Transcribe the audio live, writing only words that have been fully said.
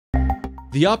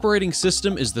The operating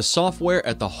system is the software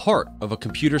at the heart of a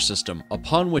computer system,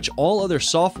 upon which all other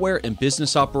software and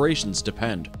business operations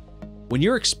depend. When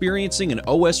you're experiencing an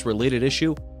OS-related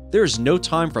issue, there is no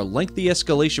time for lengthy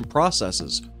escalation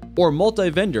processes or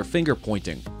multi-vendor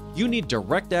finger-pointing. You need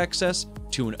direct access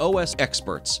to an OS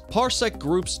Experts. PARSEC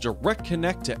Group's Direct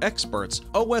Connect to Experts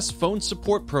OS phone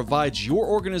support provides your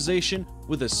organization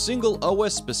with a single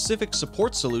OS-specific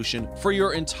support solution for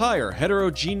your entire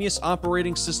heterogeneous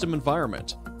operating system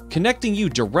environment, connecting you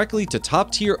directly to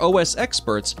top-tier OS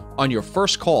experts on your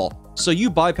first call, so you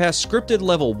bypass scripted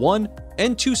level 1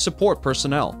 and 2 support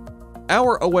personnel.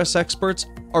 Our OS experts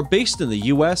are based in the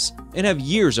US and have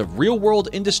years of real-world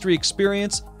industry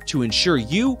experience to ensure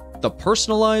you the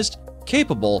personalized,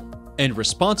 capable, and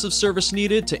responsive service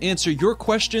needed to answer your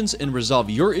questions and resolve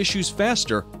your issues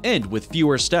faster and with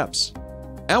fewer steps.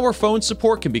 Our phone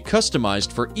support can be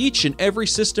customized for each and every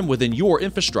system within your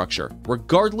infrastructure,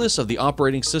 regardless of the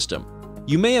operating system.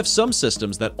 You may have some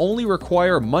systems that only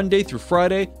require Monday through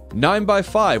Friday,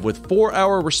 9x5 with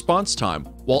 4-hour response time,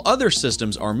 while other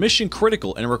systems are mission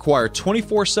critical and require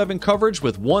 24/7 coverage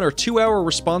with 1 or 2-hour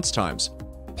response times.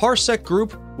 PARSEC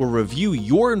Group will review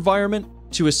your environment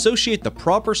to associate the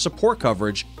proper support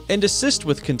coverage and assist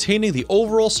with containing the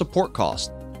overall support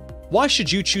cost. Why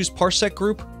should you choose PARSEC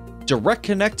Group? Direct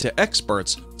Connect to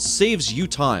Experts saves you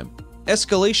time,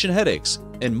 escalation headaches,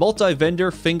 and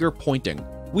multi-vendor finger pointing.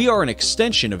 We are an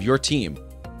extension of your team.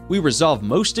 We resolve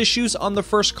most issues on the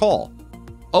first call.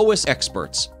 OS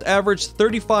Experts average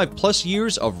 35+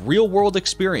 years of real-world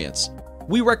experience.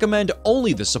 We recommend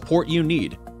only the support you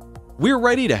need. We're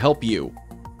ready to help you.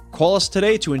 Call us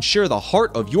today to ensure the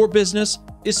heart of your business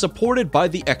is supported by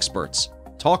the experts.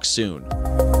 Talk soon.